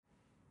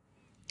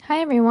Hi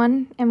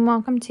everyone, and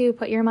welcome to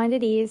Put Your Mind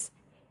at Ease,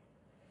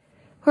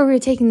 where we're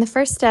taking the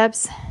first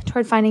steps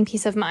toward finding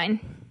peace of mind.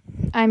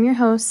 I'm your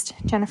host,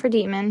 Jennifer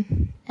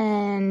Dietman,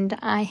 and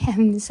I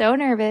am so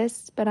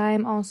nervous, but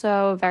I'm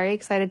also very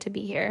excited to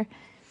be here.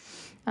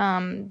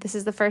 This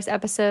is the first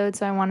episode,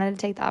 so I wanted to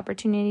take the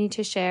opportunity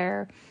to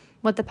share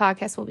what the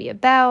podcast will be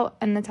about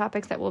and the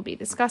topics that we'll be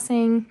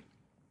discussing.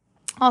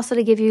 Also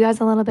to give you guys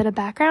a little bit of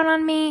background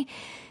on me,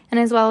 and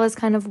as well as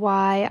kind of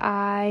why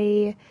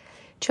I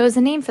chose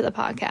a name for the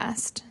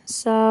podcast.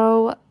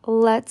 So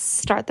let's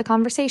start the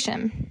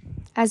conversation.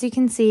 As you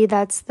can see,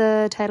 that's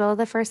the title of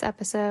the first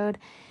episode.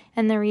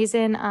 And the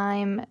reason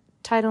I'm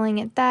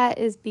titling it that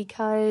is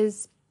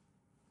because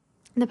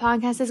the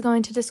podcast is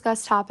going to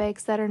discuss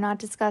topics that are not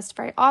discussed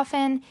very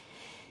often.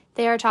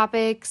 They are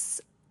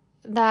topics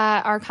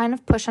that are kind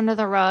of pushed under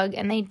the rug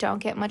and they don't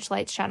get much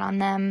light shed on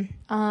them.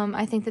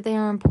 I think that they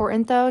are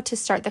important, though, to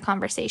start the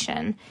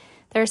conversation.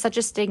 There's such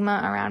a stigma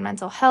around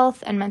mental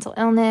health and mental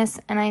illness,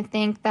 and I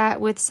think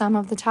that with some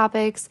of the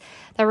topics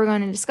that we're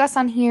going to discuss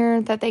on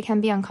here, that they can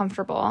be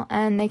uncomfortable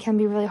and they can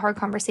be really hard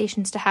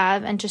conversations to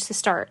have and just to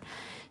start.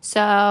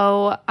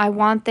 So I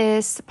want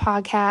this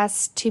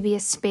podcast to be a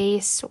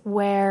space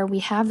where we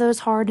have those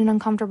hard and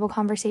uncomfortable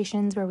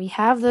conversations, where we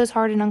have those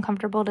hard and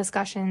uncomfortable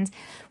discussions,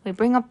 we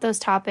bring up those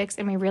topics,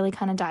 and we really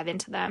kind of dive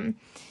into them.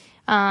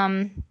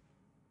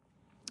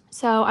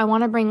 So I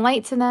want to bring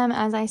light to them,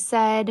 as I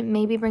said,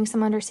 maybe bring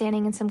some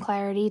understanding and some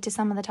clarity to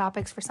some of the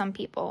topics for some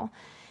people.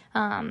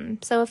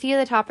 So a few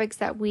of the topics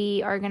that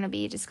we are going to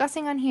be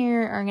discussing on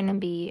here are going to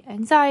be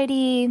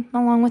anxiety,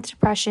 along with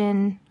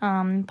depression,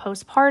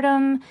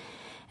 postpartum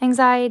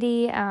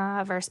anxiety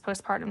versus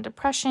postpartum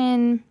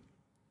depression.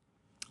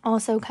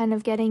 Also kind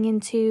of getting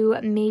into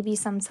maybe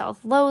some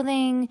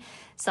self-loathing,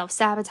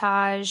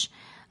 self-sabotage,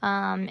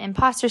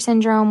 imposter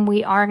syndrome.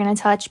 We are going to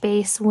touch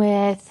base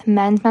with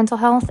men's mental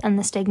health and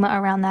the stigma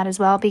around that as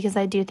well, because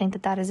I do think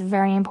that that is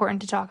very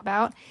important to talk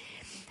about.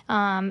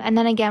 And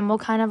then again, we'll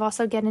kind of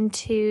also get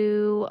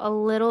into a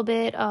little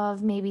bit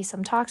of maybe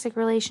some toxic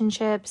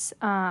relationships,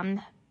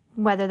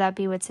 whether that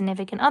be with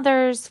significant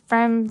others,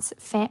 friends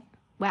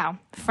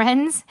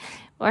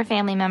or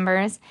family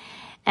members,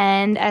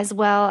 and as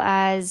well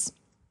as,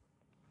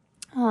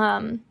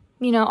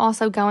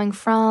 also going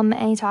from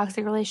a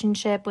toxic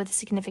relationship with a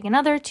significant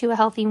other to a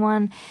healthy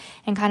one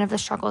and kind of the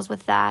struggles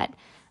with that.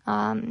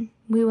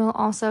 We will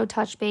also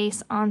touch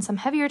base on some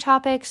heavier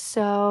topics,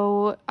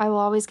 so I will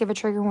always give a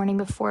trigger warning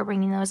before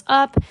bringing those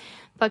up,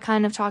 but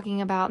kind of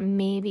talking about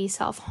maybe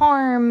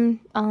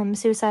self-harm,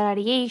 suicide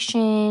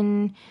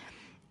ideation,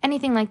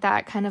 anything like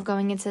that, kind of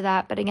going into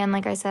that. But again,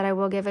 like I said, I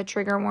will give a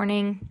trigger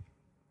warning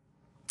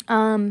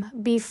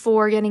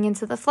before getting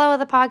into the flow of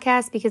the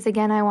podcast, because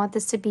again, I want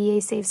this to be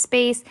a safe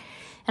space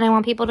and I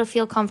want people to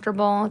feel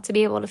comfortable, to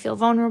be able to feel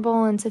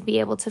vulnerable and to be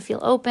able to feel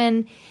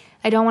open.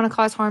 I don't want to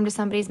cause harm to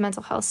somebody's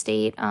mental health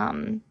state.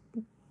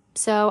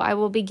 So I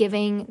will be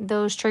giving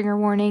those trigger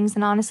warnings,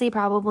 and honestly,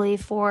 probably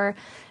for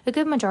a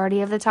good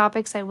majority of the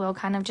topics, I will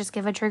kind of just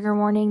give a trigger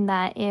warning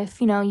that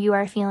if, you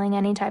are feeling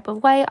any type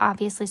of way,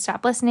 obviously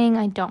stop listening.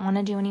 I don't want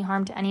to do any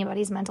harm to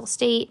anybody's mental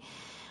state.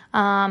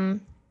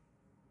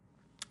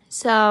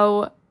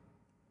 So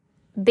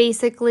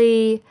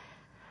basically,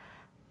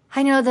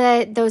 I know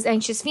that those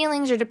anxious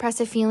feelings or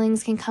depressive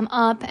feelings can come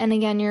up. And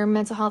again, your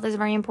mental health is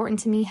very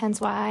important to me,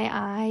 hence why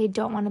I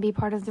don't want to be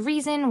part of the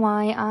reason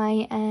why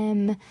I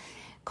am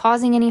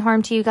causing any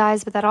harm to you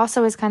guys. But that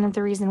also is kind of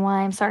the reason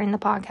why I'm starting the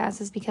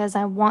podcast, is because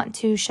I want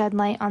to shed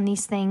light on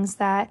these things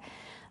that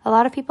a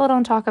lot of people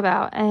don't talk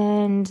about.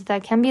 And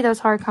that can be those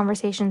hard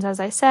conversations, as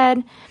I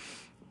said,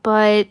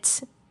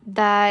 but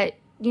that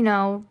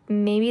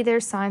maybe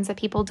there's signs that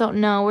people don't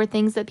know, or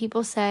things that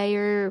people say,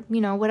 or,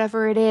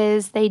 whatever it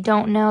is, they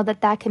don't know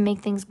that can make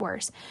things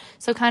worse.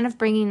 So kind of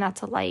bringing that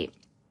to light.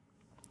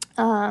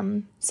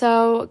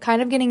 So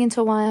kind of getting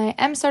into why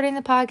I am starting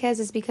the podcast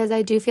is because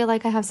I do feel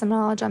like I have some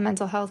knowledge on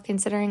mental health,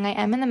 considering I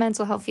am in the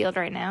mental health field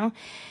right now.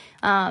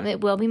 It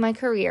will be my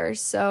career.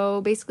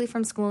 So basically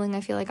from schooling,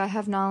 I feel like I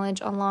have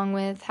knowledge along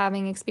with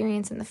having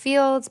experience in the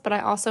fields, but I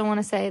also want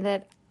to say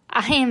that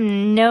I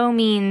am no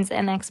means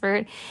an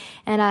expert,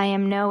 and I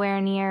am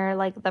nowhere near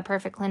like the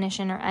perfect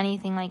clinician or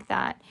anything like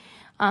that.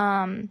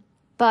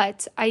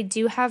 But I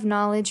do have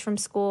knowledge from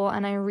school,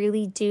 and I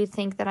really do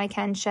think that I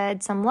can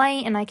shed some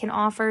light and I can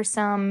offer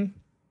some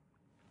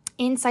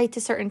insight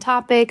to certain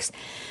topics.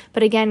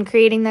 But again,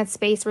 creating that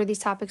space where these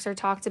topics are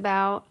talked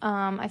about,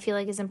 I feel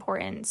like is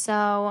important.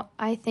 So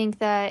I think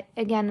that,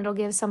 again, it'll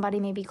give somebody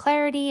maybe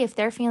clarity if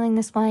they're feeling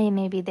this way, and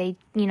maybe they,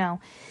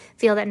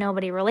 feel that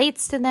nobody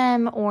relates to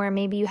them, or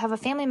maybe you have a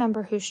family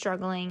member who's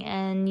struggling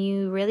and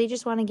you really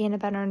just want to gain a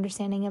better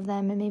understanding of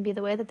them and maybe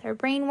the way that their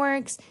brain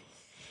works.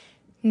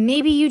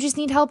 Maybe you just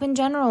need help in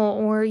general,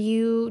 or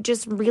you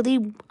just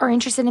really are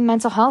interested in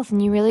mental health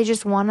and you really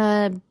just want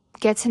to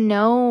get to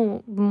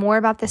know more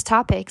about this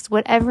topics,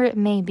 whatever it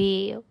may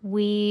be.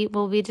 We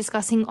will be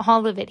discussing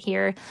all of it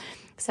here.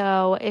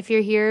 So if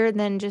you're here,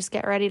 then just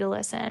get ready to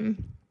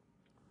listen.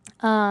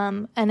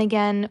 And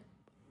again,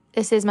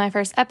 this is my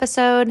first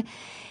episode,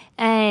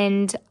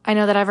 And I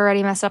know that I've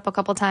already messed up a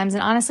couple times,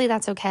 and honestly,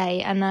 that's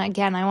okay. And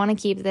again, I want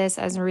to keep this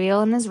as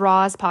real and as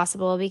raw as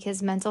possible,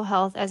 because mental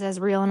health is as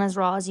real and as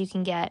raw as you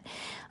can get.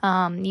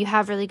 You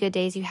have really good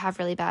days, you have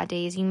really bad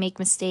days, you make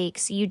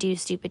mistakes, you do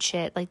stupid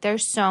shit. Like,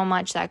 there's so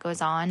much that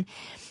goes on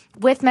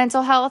with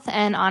mental health.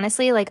 And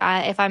honestly, like,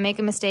 if I make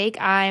a mistake,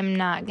 I'm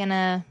not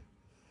gonna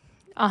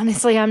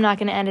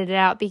edit it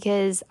out,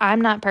 because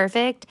I'm not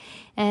perfect,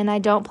 and I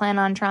don't plan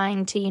on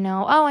trying to,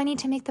 I need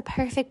to make the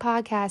perfect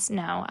podcast.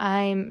 No,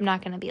 I'm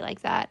not going to be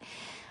like that.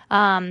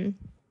 But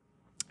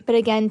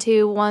again,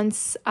 too,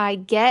 once I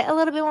get a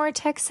little bit more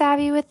tech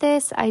savvy with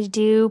this, I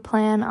do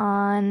plan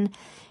on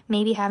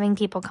maybe having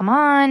people come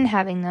on,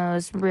 having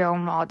those real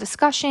raw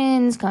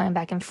discussions, going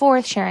back and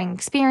forth, sharing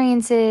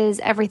experiences,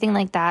 everything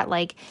like that.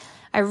 Like,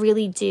 I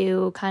really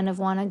do kind of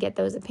want to get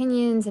those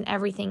opinions and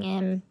everything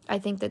in. I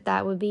think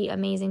that would be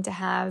amazing to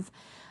have.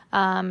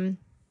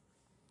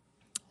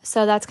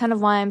 So that's kind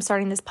of why I'm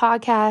starting this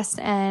podcast.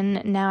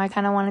 And now I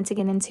kind of wanted to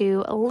get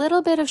into a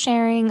little bit of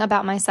sharing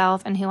about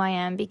myself and who I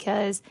am,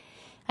 because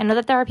I know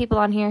that there are people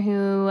on here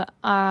who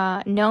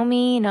know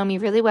me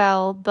really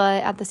well,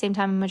 but at the same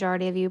time, a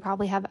majority of you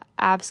probably have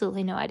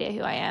absolutely no idea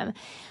who I am.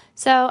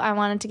 So I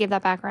wanted to give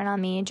that background on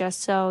me,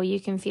 just so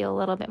you can feel a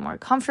little bit more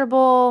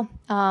comfortable,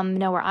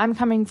 know where I'm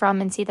coming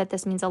from, and see that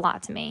this means a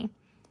lot to me.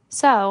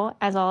 So,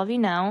 as all of you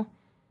know,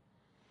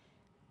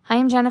 I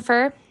am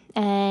Jennifer,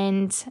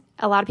 and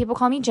a lot of people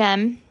call me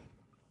Jem.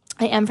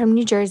 I am from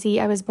New Jersey.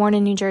 I was born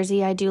in New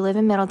Jersey. I do live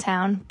in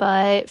Middletown,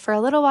 but for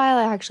a little while,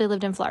 I actually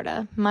lived in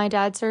Florida. My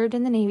dad served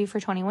in the Navy for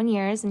 21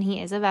 years, and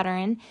he is a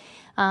veteran.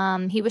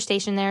 He was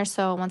stationed there,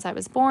 so once I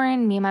was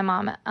born, me and my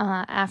mom,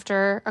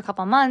 after a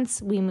couple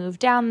months, we moved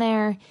down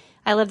there.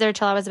 I lived there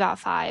till I was about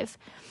 5.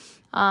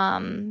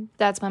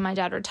 That's when my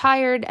dad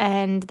retired,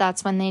 and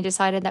that's when they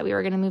decided that we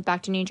were going to move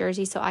back to New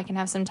Jersey so I can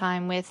have some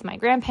time with my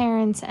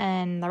grandparents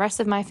and the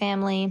rest of my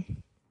family,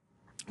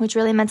 which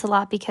really meant a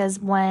lot, because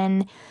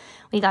when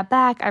we got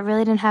back, I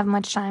really didn't have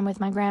much time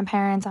with my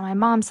grandparents on my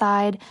mom's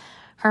side.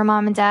 Her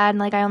mom and dad,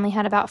 like, I only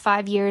had about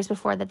 5 years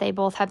before that they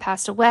both had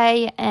passed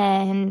away,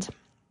 and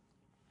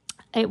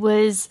it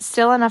was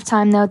still enough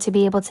time, though, to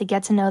be able to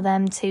get to know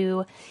them,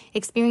 to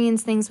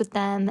experience things with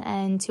them,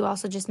 and to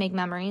also just make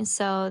memories.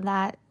 So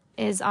that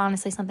is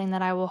honestly something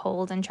that I will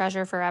hold and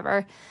treasure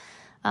forever.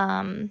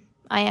 I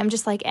am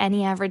just like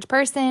any average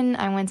person.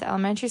 I went to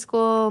elementary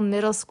school,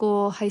 middle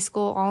school, high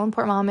school, all in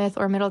Port Monmouth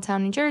or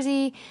Middletown, New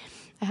Jersey.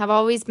 I have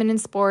always been in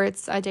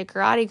sports. I did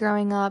karate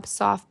growing up,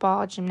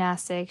 softball,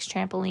 gymnastics,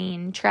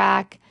 trampoline,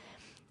 track.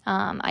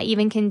 I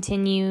even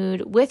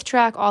continued with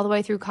track all the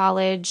way through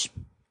college.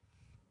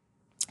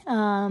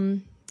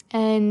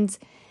 And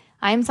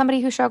I am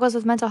somebody who struggles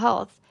with mental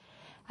health.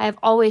 I have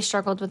always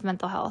struggled with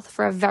mental health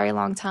for a very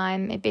long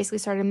time. It basically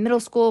started in middle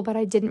school, but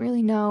I didn't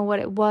really know what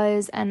it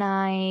was, and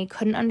I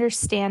couldn't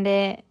understand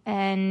it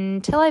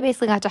until I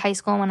basically got to high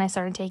school, when I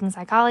started taking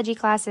psychology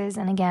classes.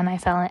 And again,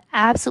 I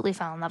absolutely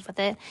fell in love with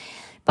it.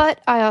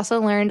 But I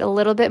also learned a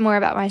little bit more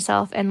about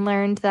myself, and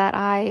learned that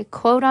I,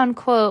 quote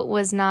unquote,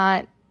 was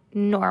not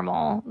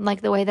normal.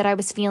 Like, the way that I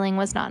was feeling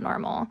was not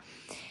normal.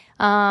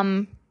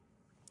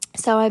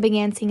 So I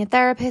began seeing a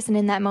therapist, and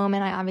in that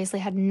moment, I obviously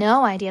had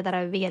no idea that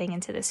I would be getting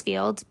into this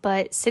field,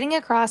 but sitting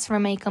across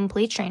from a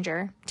complete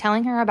stranger,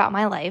 telling her about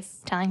my life,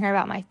 telling her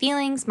about my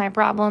feelings, my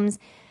problems,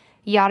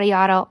 yada,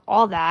 yada,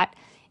 all that,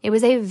 it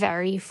was a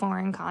very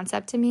foreign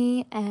concept to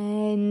me,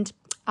 and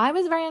I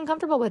was very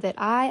uncomfortable with it.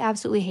 I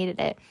absolutely hated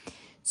it.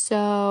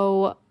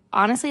 So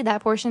honestly,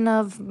 that portion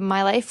of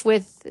my life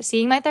with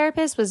seeing my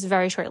therapist was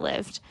very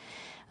short-lived.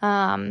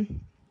 I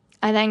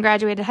then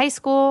graduated high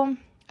school.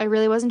 I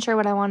really wasn't sure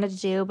what I wanted to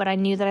do, but I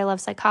knew that I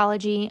loved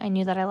psychology. I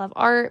knew that I love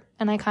art,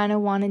 and I kind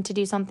of wanted to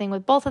do something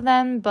with both of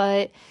them,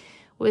 but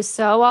was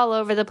so all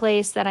over the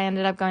place that I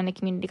ended up going to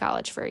community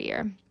college for a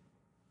year.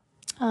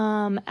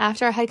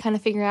 After I had kind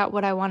of figured out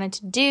what I wanted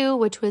to do,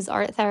 which was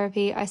art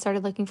therapy, I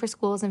started looking for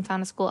schools and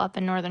found a school up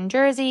in Northern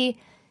Jersey,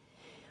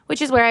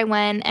 which is where I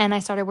went, and I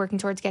started working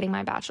towards getting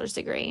my bachelor's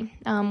degree.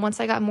 Once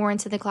I got more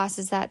into the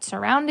classes that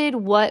surrounded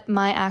what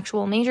my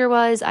actual major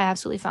was, I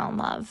absolutely fell in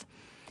love.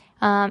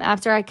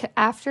 After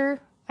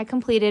I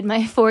completed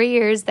my 4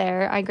 years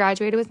there, I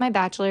graduated with my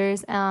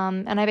bachelor's,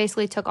 and I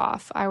basically took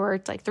off. I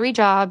worked like 3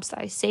 jobs.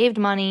 I saved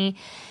money.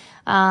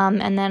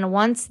 And then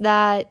once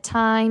that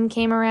time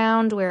came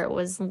around, where it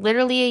was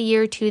literally a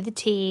year to the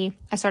T,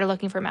 I started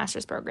looking for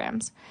master's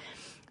programs.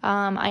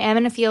 I am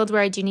in a field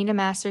where I do need a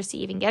master's to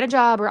even get a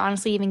job, or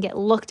honestly even get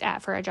looked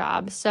at for a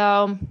job.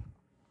 So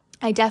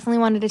I definitely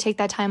wanted to take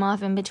that time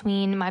off in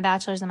between my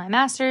bachelor's and my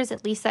master's,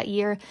 at least that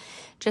year,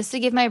 just to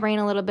give my brain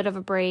a little bit of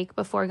a break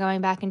before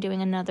going back and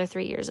doing another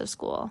 3 years of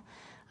school.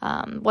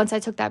 Once I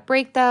took that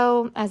break,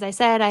 though, as I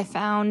said, I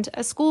found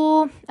a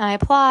school, I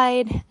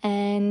applied,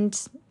 and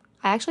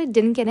I actually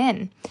didn't get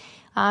in.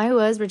 I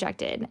was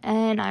rejected,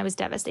 and I was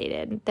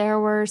devastated. There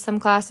were some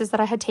classes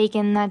that I had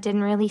taken that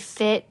didn't really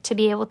fit to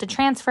be able to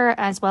transfer,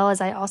 as well as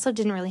I also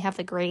didn't really have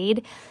the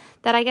grade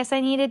that I guess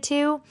I needed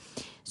to.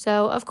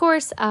 So, of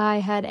course, I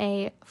had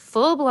a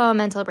full-blown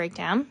mental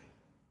breakdown.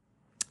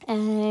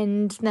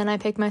 And then I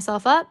picked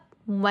myself up,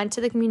 went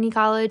to the community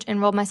college,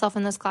 enrolled myself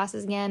in those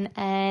classes again,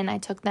 and I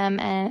took them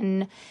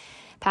and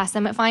passed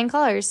them with flying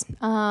colors.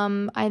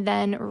 I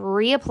then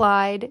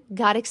reapplied,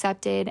 got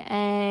accepted,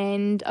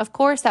 and of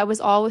course that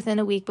was all within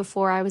a week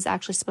before I was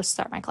actually supposed to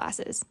start my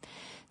classes.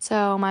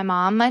 So my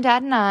mom, my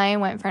dad, and I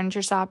went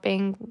furniture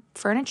shopping.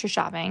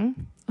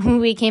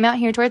 We came out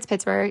here towards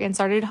Pittsburgh and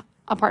started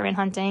apartment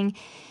hunting.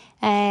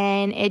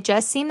 And it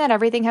just seemed that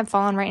everything had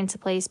fallen right into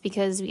place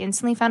because we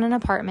instantly found an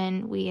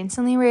apartment. We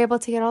instantly were able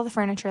to get all the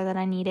furniture that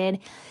I needed.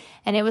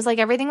 And it was like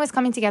everything was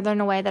coming together in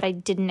a way that I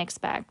didn't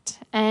expect.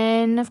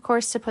 And of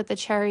course, to put the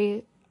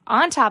cherry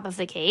on top of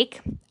the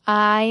cake,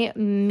 I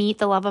meet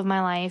the love of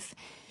my life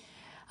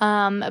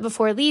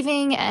before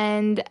leaving.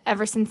 And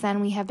ever since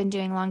then, we have been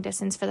doing long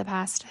distance for the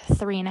past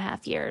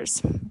 3.5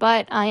 years.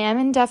 But I am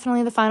in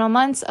definitely the final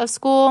months of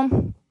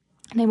school.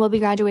 And I will be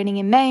graduating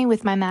in May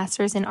with my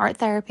master's in art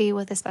therapy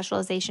with a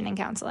specialization in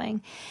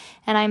counseling.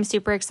 And I'm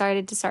super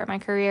excited to start my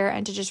career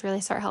and to just really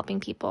start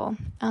helping people.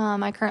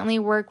 I currently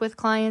work with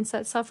clients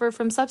that suffer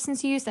from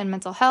substance use and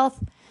mental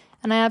health,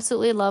 and I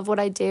absolutely love what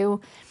I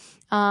do.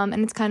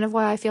 And it's kind of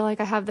why I feel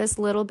like I have this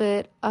little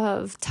bit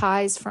of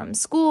ties from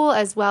school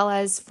as well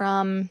as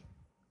from,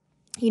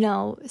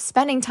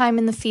 spending time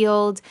in the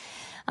field.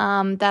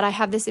 That I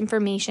have this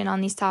information on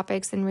these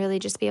topics and really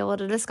just be able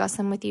to discuss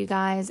them with you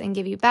guys and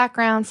give you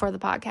background for the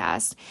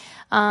podcast.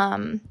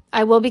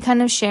 I will be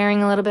kind of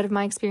sharing a little bit of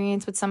my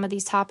experience with some of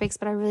these topics,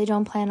 but I really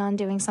don't plan on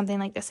doing something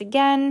like this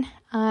again.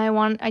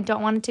 I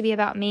don't want it to be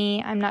about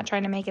me. I'm not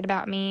trying to make it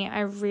about me.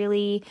 I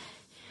really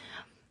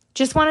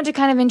just wanted to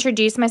kind of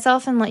introduce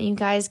myself and let you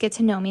guys get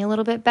to know me a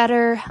little bit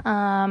better.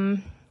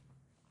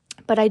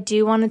 But I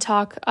do want to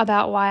talk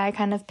about why I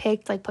kind of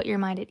picked Put Your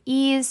Mind at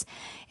Ease.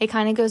 It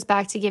kind of goes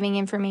back to giving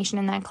information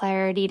and that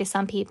clarity to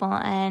some people,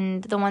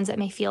 and the ones that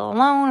may feel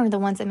alone or the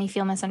ones that may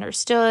feel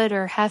misunderstood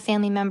or have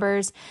family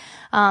members.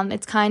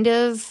 It's kind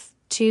of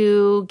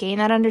to gain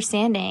that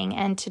understanding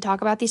and to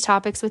talk about these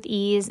topics with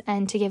ease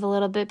and to give a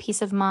little bit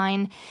peace of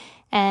mind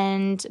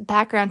and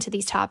background to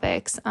these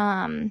topics.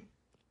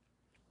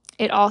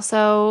 It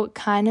also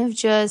kind of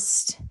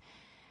just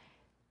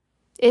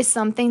is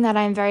something that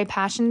I'm very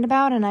passionate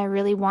about, and I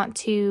really want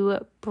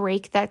to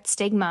break that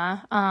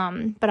stigma.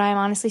 But I'm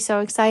honestly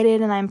so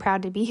excited, and I'm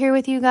proud to be here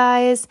with you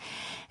guys.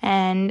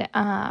 And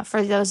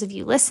for those of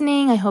you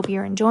listening, I hope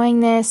you're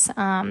enjoying this.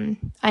 I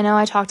know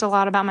I talked a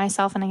lot about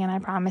myself, and again, I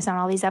promise not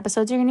all these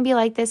episodes are going to be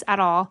like this at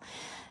all.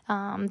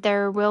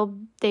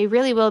 They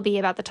really will be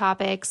about the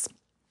topics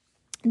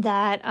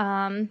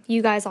that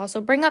you guys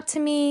also bring up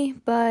to me,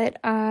 but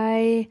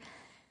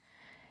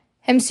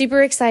I'm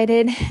super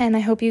excited, and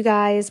I hope you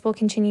guys will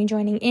continue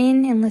joining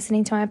in and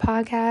listening to my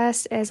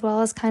podcast, as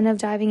well as kind of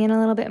diving in a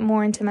little bit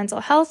more into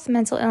mental health,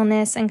 mental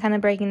illness, and kind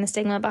of breaking the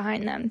stigma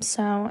behind them.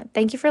 So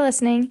thank you for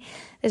listening.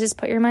 This is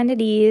Put Your Mind at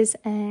Ease,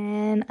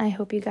 and I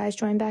hope you guys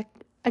join back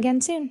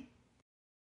again soon.